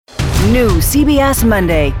New CBS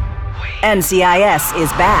Monday. NCIS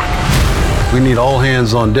is back. We need all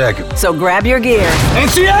hands on deck. So grab your gear.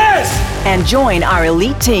 NCIS! And join our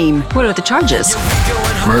elite team. What are the charges?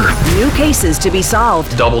 Murder. New cases to be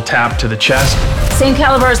solved. Double tap to the chest. Same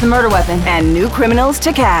caliber as the murder weapon. And new criminals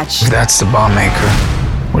to catch. That's the bomb maker.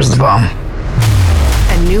 Where's the bomb?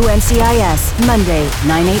 A new NCIS, Monday,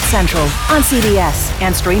 9/8 Central, on CBS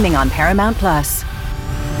and streaming on Paramount+.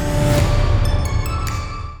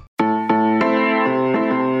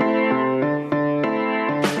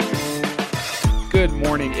 Good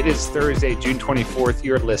morning. It is Thursday, June 24th.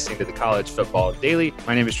 You're listening to the College Football Daily.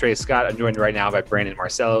 My name is Trey Scott. I'm joined right now by Brandon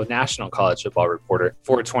Marcello, national college football reporter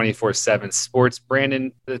for 24/7 Sports.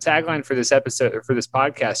 Brandon, the tagline for this episode, or for this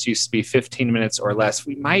podcast, used to be 15 minutes or less.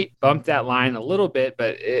 We might bump that line a little bit,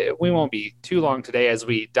 but we won't be too long today as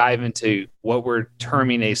we dive into what we're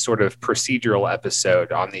terming a sort of procedural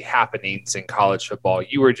episode on the happenings in college football.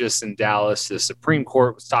 You were just in Dallas. The Supreme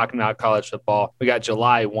Court was talking about college football. We got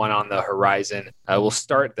July 1 on the horizon. We'll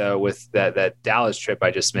start, though, with that Dallas trip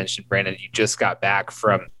I just mentioned. Brandon, you just got back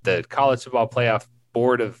from the College Football Playoff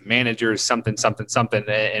Board of Managers, something,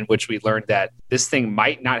 in which we learned that this thing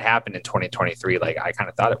might not happen in 2023 like I kind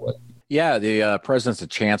of thought it would. Yeah, the presidents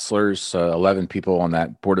and chancellors, 11 people on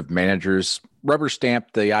that board of managers, rubber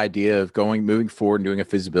stamped the idea of moving forward and doing a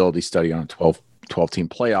feasibility study on a 12-team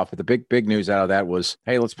playoff. But the big news out of that was,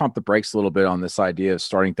 hey, let's pump the brakes a little bit on this idea of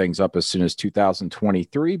starting things up as soon as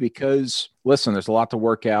 2023 because, listen, there's a lot to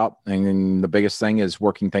work out. And the biggest thing is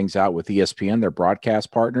working things out with ESPN, their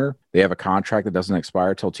broadcast partner. They have a contract that doesn't expire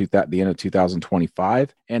until the end of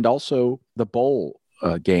 2025. And also the bowl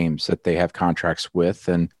games that they have contracts with,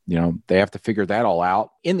 and they have to figure that all out.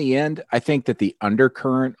 In the end, I think that the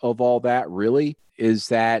undercurrent of all that really is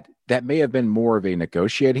that may have been more of a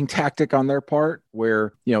negotiating tactic on their part,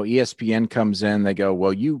 where ESPN comes in, they go,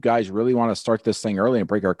 well, you guys really want to start this thing early and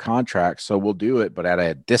break our contract, so we'll do it, but at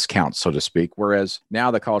a discount, so to speak. Whereas now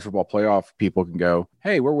the college football playoff people can go,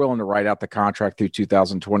 hey, we're willing to write out the contract through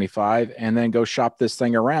 2025 and then go shop this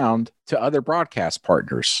thing around to other broadcast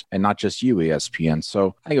partners and not just you, ESPN.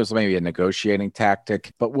 So I think it was maybe a negotiating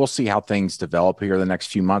tactic, but we'll see how things develop here the next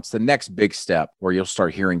few months. The next big step where you'll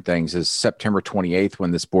start hearing things is September 28th,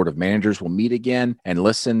 when this board of managers will meet again and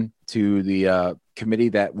listen to the committee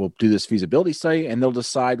that will do this feasibility study, and they'll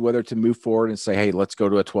decide whether to move forward and say, hey, let's go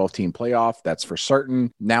to a 12-team playoff. That's for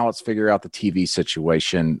certain. Now let's figure out the TV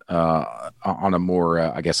situation on a more,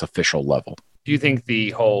 official level. Do you think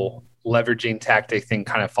the whole leveraging tactic thing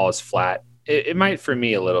kind of falls flat? It might for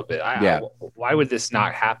me a little bit. Why would this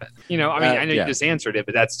not happen? I know you just answered it,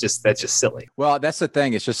 but that's just silly. Well, that's the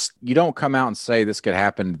thing. It's just, you don't come out and say this could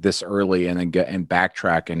happen this early and then and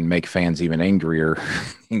backtrack and make fans even angrier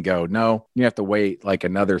and go, no, you have to wait like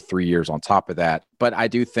another 3 years on top of that. But I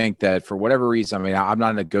do think that for whatever reason, I'm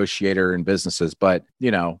not a negotiator in businesses, but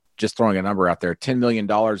just throwing a number out there, $10 million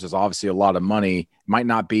is obviously a lot of money. Might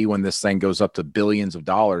not be when this thing goes up to billions of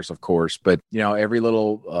dollars, of course, but every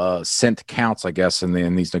little cent counts, I guess,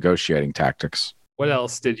 in these negotiating tactics. What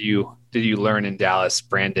else did you learn in Dallas,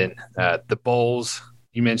 Brandon? The bowls,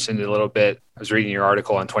 you mentioned it a little bit. I was reading your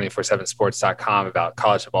article on 247sports.com about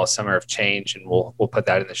college football summer of change, and we'll put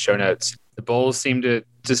that in the show notes. The bowls seem to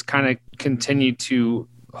just kind of continue to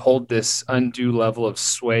hold this undue level of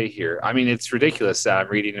sway here. I mean, it's ridiculous that I'm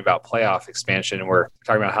reading about playoff expansion and we're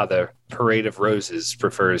talking about how the Parade of Roses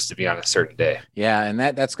prefers to be on a certain day. Yeah, and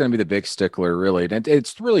that's going to be the big stickler, really. And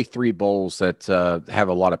it's really three bowls that have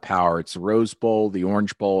a lot of power. It's the Rose Bowl, the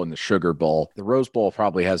Orange Bowl, and the Sugar Bowl. The Rose Bowl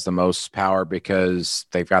probably has the most power because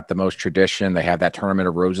they've got the most tradition. They have that Tournament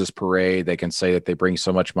of Roses parade. They can say that they bring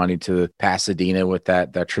so much money to Pasadena with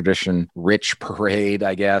that tradition-rich parade,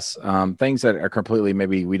 I guess. Things that are completely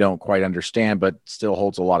maybe we don't quite understand, but still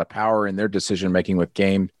holds a lot of power in their decision-making with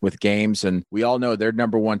games. And we all know their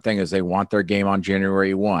number one thing is they want their game on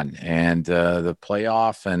January 1. And the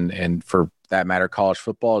playoff and for that matter, college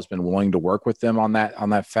football has been willing to work with them on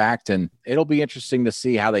that fact. And it'll be interesting to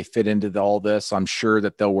see how they fit into all this. I'm sure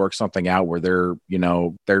that they'll work something out where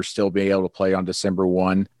they're still being able to play on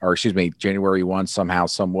January 1 somehow,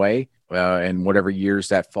 some way. And whatever years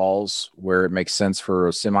that falls, where it makes sense for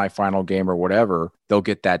a semifinal game or whatever, they'll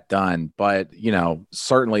get that done. But,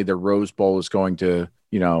 certainly the Rose Bowl is going to,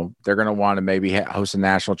 they're going to want to maybe host a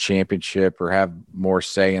national championship or have more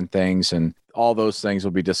say in things. And all those things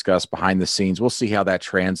will be discussed behind the scenes. We'll see how that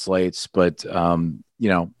translates. But,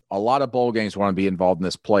 a lot of bowl games want to be involved in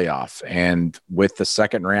this playoff. And with the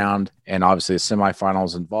second round and obviously the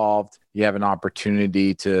semifinals involved, you have an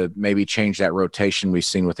opportunity to maybe change that rotation we've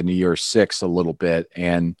seen with the New Year's Six a little bit.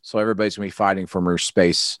 And so everybody's going to be fighting for more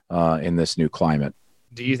space in this new climate.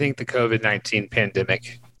 Do you think the COVID-19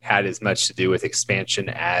 pandemic had as much to do with expansion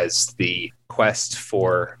as the quest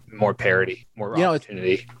for more parity, more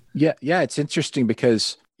opportunity? Yeah, it's interesting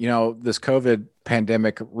because, this COVID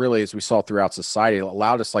pandemic really, as we saw throughout society,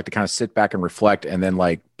 allowed us to kind of sit back and reflect and then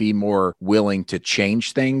be more willing to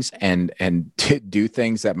change things and to do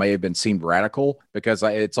things that may have been seemed radical, because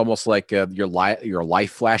it's almost like your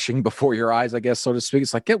life flashing before your eyes, I guess, so to speak.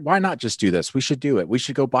 It's why not just do this? We should do it. We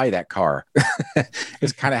should go buy that car.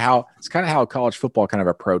 It's kind of how college football kind of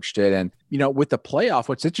approached it. And, with the playoff,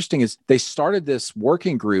 what's interesting is they started this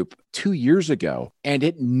working group 2 years ago and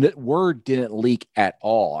word didn't leak at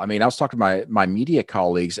all. I mean, I was talking to my media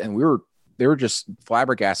colleagues and they were just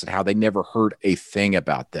flabbergasted how they never heard a thing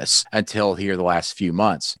about this until here the last few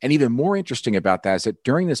months. And even more interesting about that is that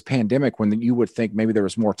during this pandemic, when you would think maybe there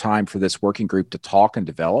was more time for this working group to talk and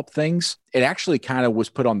develop things, it actually kind of was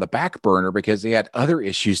put on the back burner because they had other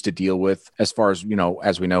issues to deal with as far as,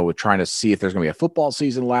 as we know, with trying to see if there's going to be a football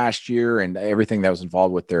season last year and everything that was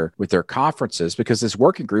involved with their conferences, because this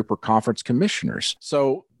working group were conference commissioners.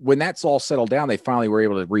 So when that's all settled down, they finally were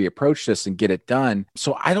able to reapproach this and get it done.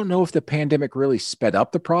 So I don't know if the pandemic really sped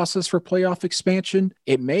up the process for playoff expansion.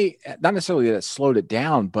 It may, not necessarily that it slowed it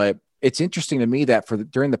down, but it's interesting to me that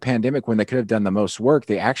during the pandemic, when they could have done the most work,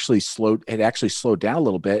 it actually slowed down a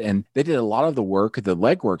little bit. And they did a lot of the work, the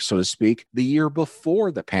legwork, so to speak, the year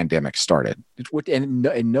before the pandemic started. And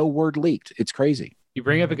no word leaked. It's crazy. You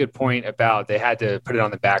bring up a good point about they had to put it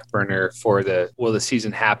on the back burner for the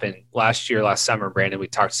season happened last summer, Brandon. We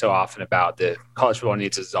talked so often about the college football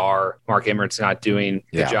needs a czar. Mark Emmert's not doing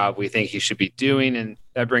the job we think he should be doing. And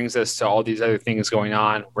that brings us to all these other things going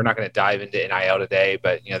on. We're not going to dive into NIL today,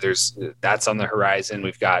 but that's on the horizon.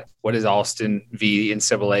 We've got, what does Alston v.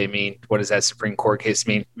 NCAA mean? What does that Supreme Court case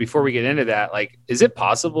mean? Before we get into that, is it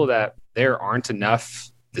possible that there aren't enough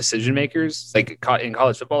decision makers in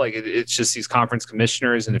college football? It's just these conference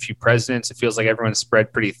commissioners and a few presidents. It feels like everyone's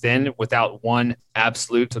spread pretty thin without one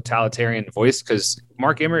absolute totalitarian voice. Because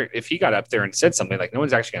Mark Emmert, if he got up there and said something, no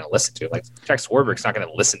one's actually going to listen to it. Jack Swarbrick's not going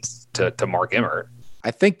to listen to Mark Emmert. I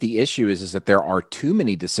think the issue is that there are too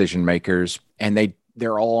many decision makers and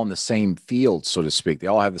they're all on the same field, so to speak. They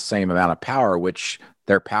all have the same amount of power, which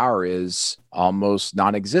their power is almost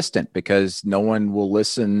non-existent because no one will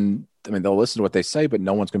listen. I mean, they'll listen to what they say, but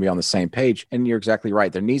no one's going to be on the same page. And you're exactly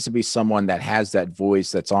right. There needs to be someone that has that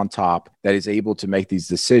voice that's on top, that is able to make these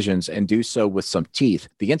decisions and do so with some teeth.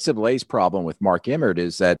 The NCAA's problem with Mark Emmert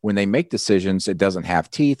is that when they make decisions, it doesn't have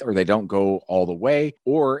teeth, or they don't go all the way.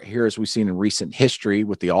 Or here, as we've seen in recent history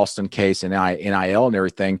with the Alston case and NIL and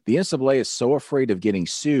everything, the NCAA is so afraid of getting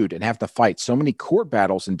sued and have to fight so many court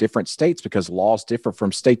battles in different states because laws differ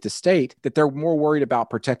from state to state, that they're more worried about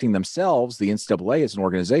protecting themselves, the NCAA as an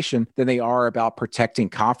organization, than they are about protecting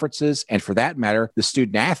conferences and, for that matter, the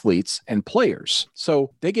student athletes and players.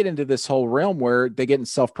 So they get into this whole realm where they get in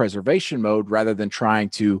self-preservation mode rather than trying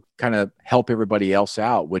to kind of help everybody else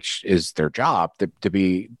out, which is their job to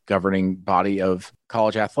be governing body of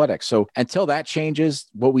college athletics. So until that changes,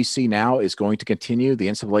 what we see now is going to continue. The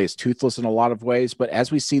NCAA is toothless in a lot of ways, but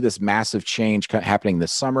as we see this massive change happening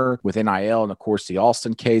this summer with NIL and, of course, the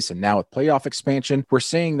Alston case, and now with playoff expansion, we're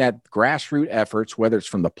seeing that grassroots efforts, whether it's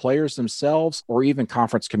from the players themselves or even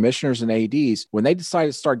conference commissioners and ADs, when they decide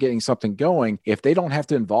to start getting something going, if they don't have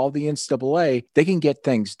to involve the NCAA, they can get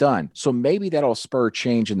things done. So maybe that'll spur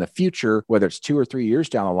change in the future, whether it's 2 or 3 years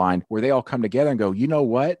down the line, where they all come together and go, you know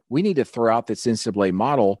what? We need to throw out this NCAA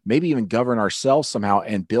model, maybe even govern ourselves somehow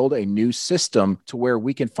and build a new system to where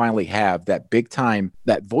we can finally have that big time,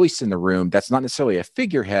 that voice in the room that's not necessarily a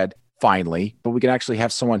figurehead finally, but we can actually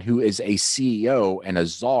have someone who is a CEO and a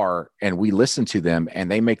czar, and we listen to them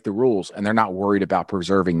and they make the rules, and they're not worried about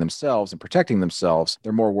preserving themselves and protecting themselves.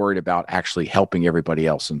 They're more worried about actually helping everybody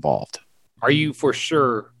else involved. Are you for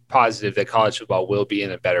sure positive that college football will be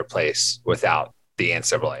in a better place without the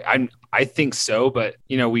NCAA? I think so, but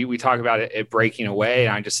we talk about it breaking away,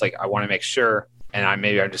 and I'm just I want to make sure. And I'm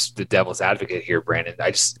just the devil's advocate here, Brandon.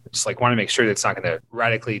 I just want to make sure that it's not going to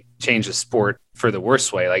radically change the sport for the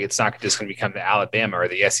worst way. It's not just going to become the Alabama or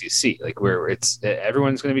the SEC, where it's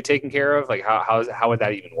everyone's going to be taken care of. How would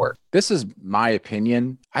that even work? This is my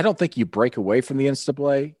opinion. I don't think you break away from the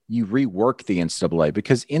NCAA. You rework the NCAA,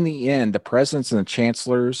 because in the end, the presidents and the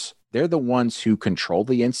chancellors, they're the ones who control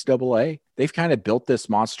the NCAA. they've kind of built this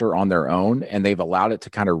monster on their own, and they've allowed it to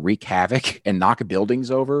kind of wreak havoc and knock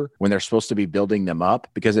buildings over when they're supposed to be building them up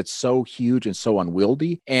because it's so huge and so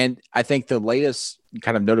unwieldy. And I think the latest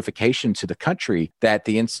kind of notification to the country that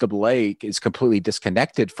the NCAA is completely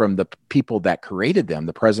disconnected from the people that created them,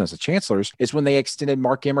 the presidents and chancellors, is when they extended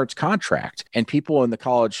Mark Emmert's contract. And people in the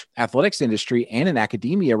college athletics industry and in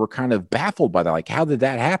academia were kind of baffled by that. Like, how did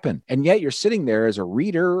that happen? And yet you're sitting there as a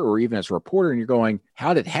reader or even as a reporter and you're going,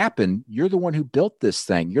 how did it happen? You're the one who built this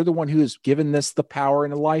thing. You're the one who has given this the power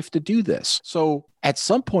and the life to do this. So at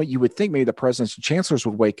some point, you would think maybe the presidents and chancellors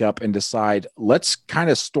would wake up and decide, let's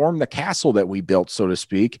kind of storm the castle that we built, so to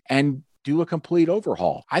speak, and do a complete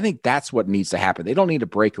overhaul. I think that's what needs to happen. They don't need to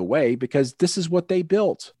break away because this is what they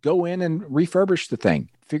built. Go in and refurbish the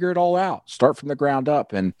thing. Figure it all out. Start from the ground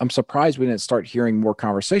up. And I'm surprised we didn't start hearing more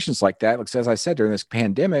conversations like that. Like, as I said, during this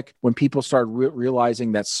pandemic, when people started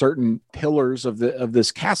realizing that certain pillars of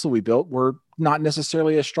this castle we built were not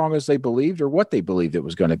necessarily as strong as they believed or what they believed it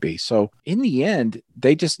was going to be. So in the end,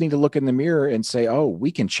 they just need to look in the mirror and say, oh,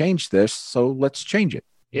 we can change this. So let's change it.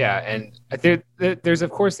 Yeah, and there's, of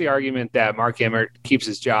course, the argument that Mark Emmert keeps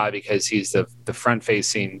his job because he's the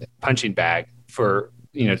front-facing punching bag for,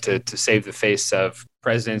 to save the face of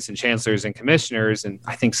presidents and chancellors and commissioners. And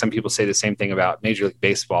I think some people say the same thing about Major League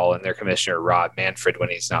Baseball and their commissioner, Rob Manfred, when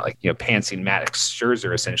he's not pantsing Max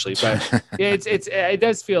Scherzer, essentially. But yeah, it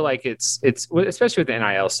does feel like it's especially with the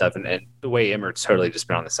NIL stuff and the way Emmert's totally just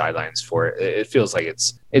been on the sidelines for it. It feels like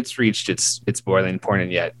it's reached its boiling point,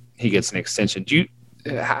 and yet he gets an extension.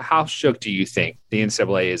 How shook do you think the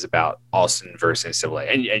NCAA is about Austin versus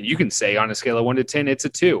NCAA? And you can say on a scale of 1 to 10, it's a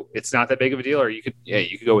 2. It's not that big of a deal, or you could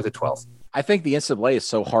go with a 12. I think the NCAA is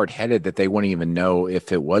so hard-headed that they wouldn't even know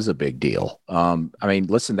if it was a big deal.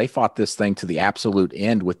 Listen, they fought this thing to the absolute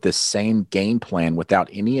end with this same game plan without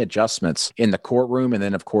any adjustments in the courtroom and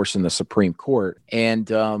then, of course, in the Supreme Court. And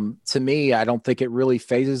to me, I don't think it really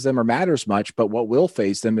phases them or matters much. But what will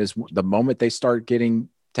phase them is the moment they start getting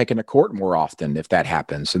taken to court more often, if that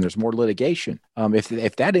happens, and there's more litigation.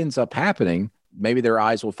 If that ends up happening, maybe their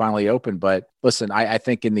eyes will finally open. But listen, I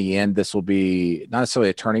think in the end, this will be not necessarily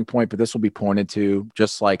a turning point, but this will be pointed to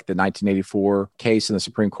just like the 1984 case in the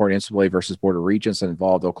Supreme Court, NCAA versus Board of Regents, that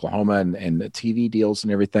involved Oklahoma and the TV deals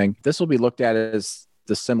and everything. This will be looked at as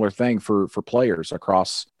the similar thing for players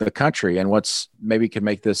across the country. And what's maybe could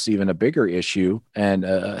make this even a bigger issue and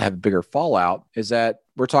have a bigger fallout is that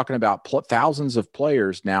we're talking about thousands of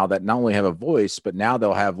players now that not only have a voice, but now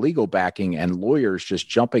they'll have legal backing and lawyers just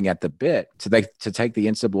jumping at the bit to take the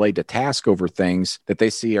NCAA to task over things that they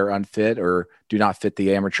see are unfit or do not fit the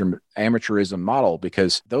amateurism model,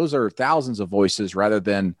 because those are thousands of voices rather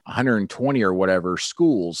than 120 or whatever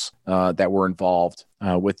schools that were involved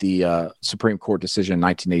with the Supreme Court decision in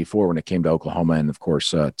 1984 when it came to Oklahoma and, of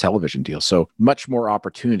course, television deals. So much more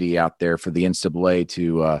opportunity out there for the NCAA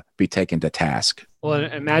to be taken to task. Well,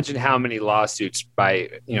 imagine how many lawsuits by,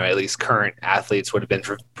 at least current athletes would have been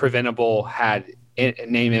preventable had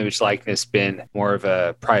name, image, likeness been more of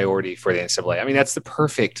a priority for the NCAA. I mean, that's the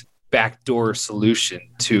perfect backdoor solution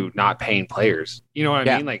to not paying players. You know what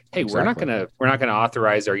I mean? Like, hey, exactly. we're not gonna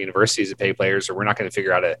authorize our universities to pay players, or we're not gonna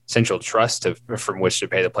figure out a central trust from which to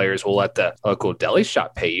pay the players. We'll let the local deli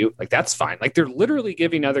shop pay you. Like, that's fine. Like, they're literally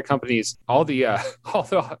giving other companies all the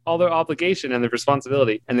obligation and the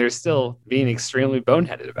responsibility, and they're still being extremely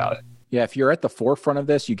boneheaded about it. Yeah, if you're at the forefront of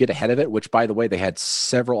this, you get ahead of it, which, by the way, they had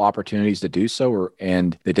several opportunities to do so,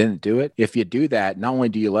 and they didn't do it. If you do that, not only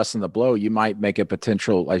do you lessen the blow, you might make a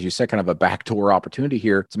potential, as you said, kind of a backdoor opportunity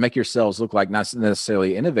here to make yourselves look like not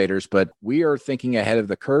necessarily innovators, but we are thinking ahead of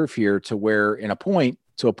the curve here to where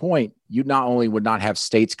to a point, you not only would not have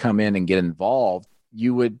states come in and get involved,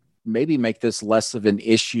 you would maybe make this less of an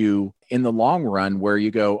issue in the long run, where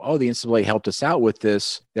you go, oh, the NCAA helped us out with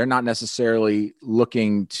this. They're not necessarily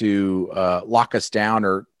looking to lock us down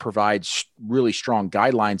or provide really strong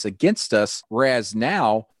guidelines against us. Whereas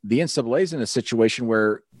now the NCAA is in a situation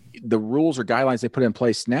where the rules or guidelines they put in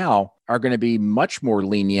place now are going to be much more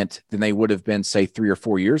lenient than they would have been, say, 3 or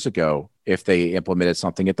 4 years ago if they implemented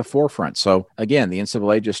something at the forefront. So again, the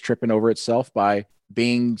NCAA just tripping over itself by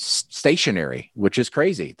being stationary, which is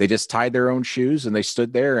crazy. They just tied their own shoes and they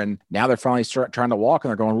stood there, and now they're finally trying to walk and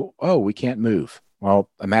they're going, oh, we can't move. Well,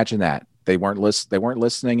 imagine that. They weren't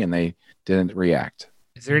listening and they didn't react.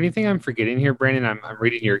 Is there anything I'm forgetting here, Brandon? I'm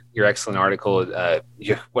reading your excellent article.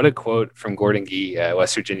 What a quote from Gordon Gee,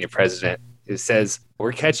 West Virginia president. It says,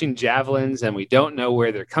 "We're catching javelins and we don't know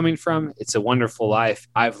where they're coming from. It's a wonderful life.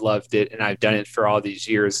 I've loved it and I've done it for all these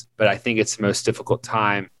years, but I think it's the most difficult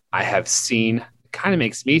time I have seen kind of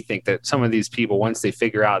makes me think that some of these people, once they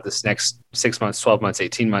figure out this next 6 months, 12 months,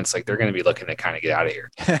 18 months, like they're going to be looking to kind of get out of here.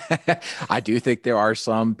 I do think there are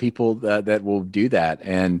some people that will do that.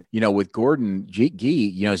 And, with Gordon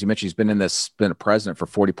Gee, as you mentioned, he's been a president for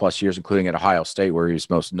 40 plus years, including at Ohio State, where he was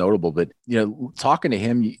most notable. But, talking to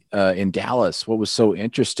him in Dallas, what was so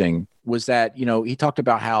interesting was that, he talked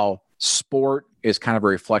about how sport is kind of a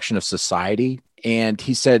reflection of society. And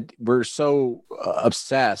he said, we're so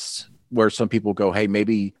obsessed where some people go, hey,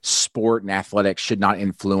 maybe sport and athletics should not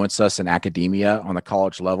influence us in academia on the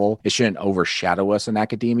college level. It shouldn't overshadow us in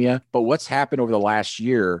academia. But what's happened over the last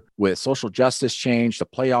year with social justice change, the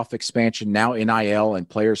playoff expansion, now NIL and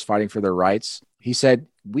players fighting for their rights, he said,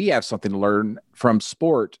 we have something to learn from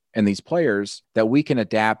sport and these players that we can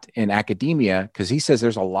adapt in academia, because he says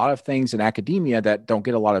there's a lot of things in academia that don't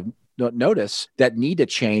get a lot of notice that need to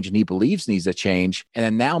change, and he believes needs to change. And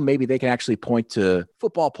then now maybe they can actually point to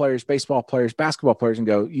football players, baseball players, basketball players and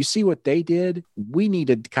go, you see what they did? We need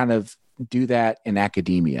to kind of do that in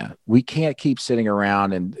academia. We can't keep sitting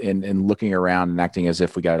around and looking around and acting as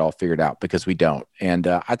if we got it all figured out, because we don't. And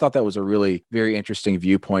I thought that was a really very interesting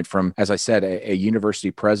viewpoint from, as I said, a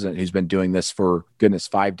university president who's been doing this for, goodness,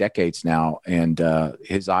 5 decades now. And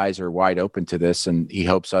his eyes are wide open to this. And he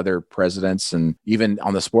hopes other presidents, and even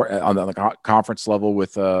on the conference level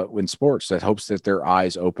with in sports, that hopes that their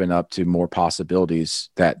eyes open up to more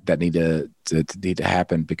possibilities that need to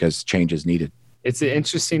happen, because change is needed. It's an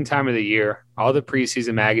interesting time of the year. All the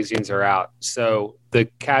preseason magazines are out. So the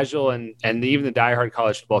casual and even the diehard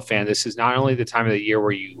college football fan, this is not only the time of the year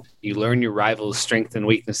where you learn your rivals' strengths and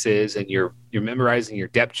weaknesses, and you're memorizing your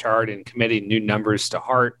depth chart and committing new numbers to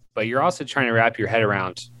heart, but you're also trying to wrap your head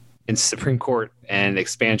around in Supreme Court and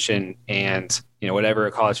expansion and, whatever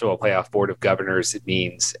a college football playoff board of governors it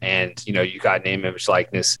means. And, you got name, image,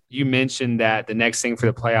 likeness. You mentioned that the next thing for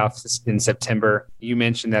the playoffs in September. You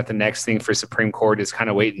mentioned that the next thing for Supreme Court is kind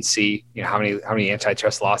of wait and see, how many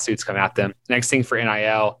antitrust lawsuits come at them. Next thing for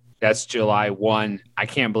NIL, that's July 1. I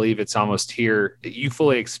can't believe it's almost here. You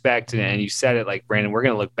fully expect, and you said it, like, Brandon, we're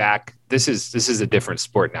going to look back. This is a different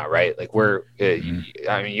sport now, right? Like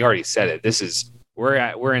you already said it.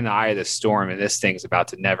 We're in the eye of the storm, and this thing's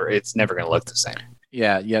it's never going to look the same.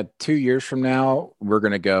 Yeah. 2 years from now, we're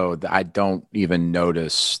going to go, I don't even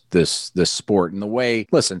notice this sport in the way,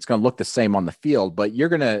 listen, it's going to look the same on the field, but you're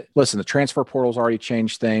going to, listen, the transfer portal's already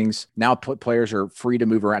changed things. Now players are free to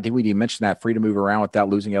move around. Did we mention that? Free to move around without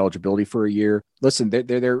losing eligibility for a year. Listen,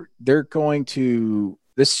 they're going to,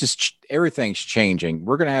 this just, everything's changing.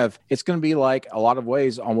 It's going to be like a lot of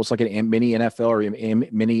ways, almost like a mini NFL or a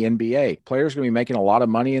mini NBA. Players are going to be making a lot of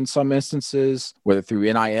money in some instances, whether through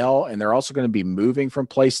NIL, and they're also going to be moving from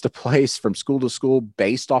place to place, from school to school,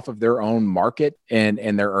 based off of their own market and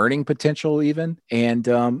their earning potential even. And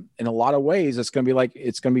in a lot of ways, it's going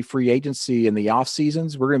to be free agency in the off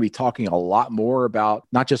seasons. We're going to be talking a lot more about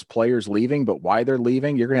not just players leaving, but why they're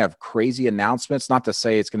leaving. You're going to have crazy announcements, not to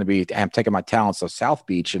say it's going to be, I'm taking my talents to South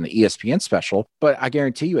Beach and the ESPN special, but I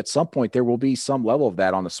guarantee you at some point there will be some level of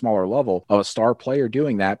that on a smaller level of a star player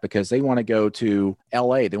doing that because they want to go to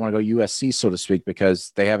LA, they want to go USC, so to speak,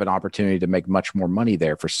 because they have an opportunity to make much more money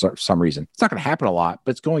there for some reason. It's not going to happen a lot, but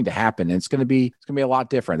it's going to happen, and it's going to be a lot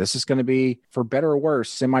different. This is going to be, for better or worse,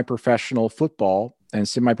 semi-professional football and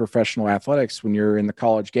semi-professional athletics when you're in the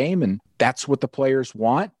college game, and that's what the players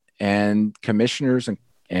want, and commissioners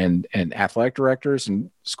and athletic directors and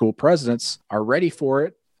school presidents are ready for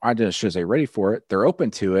it. I just should say ready for it. They're open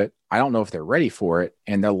to it. I don't know if they're ready for it.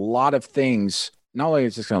 And a lot of things, not only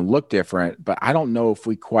is it going to look different, but I don't know if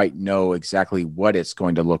we quite know exactly what it's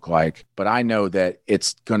going to look like. But I know that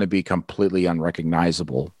it's going to be completely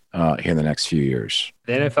unrecognizable here in the next few years.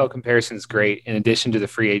 The NFL comparison is great. In addition to the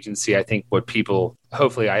free agency, I think what people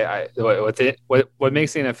hopefully what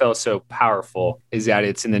makes the NFL so powerful is that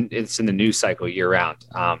it's in the news cycle year round.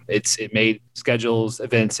 It made schedules,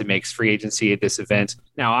 events. It makes free agency at this event.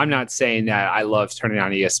 Now, I'm not saying that I love turning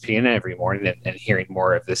on ESPN every morning and hearing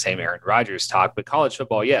more of the same Aaron Rodgers talk, but college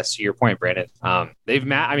football, yes, to your point, Brandon.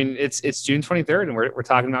 It's June 23rd, and we're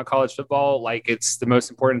talking about college football like it's the most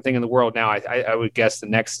important thing in the world now. I would guess the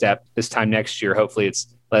next step this time next year, hopefully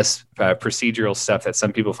it's less procedural stuff that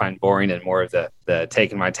some people find boring and more of the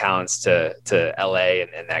taking my talents to LA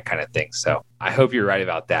and that kind of thing. So I hope you're right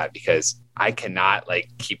about that, because I cannot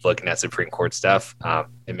keep looking at Supreme Court stuff.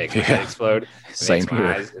 It makes my head explode.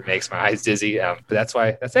 It makes my eyes dizzy. But that's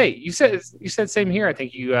why. You said same here. I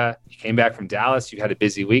think you came back from Dallas. You had a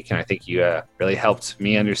busy week, and I think you really helped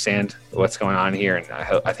me understand what's going on here. And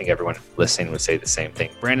I think everyone listening would say the same thing.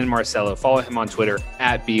 Brandon Marcello, follow him on Twitter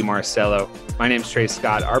 @bmarcello. My name's Trey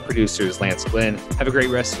Scott. Our producer is Lance Glenn. Have a great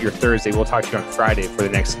rest of your Thursday. We'll talk to you on Friday for the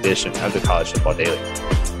next edition of the College Football Daily.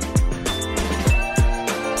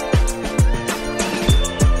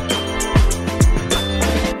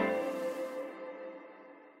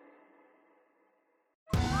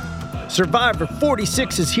 Survivor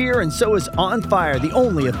 46 is here, and so is On Fire, the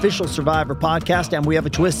only official Survivor podcast, and we have a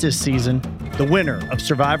twist this season. The winner of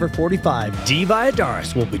Survivor 45, Dee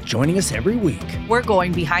Valladares, will be joining us every week. We're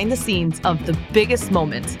going behind the scenes of the biggest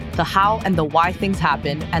moments, the how and the why things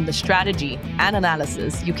happen, and the strategy and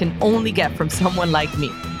analysis you can only get from someone like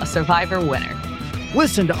me, a Survivor winner.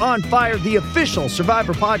 Listen to On Fire, the official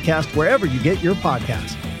Survivor podcast, wherever you get your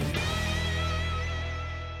podcasts.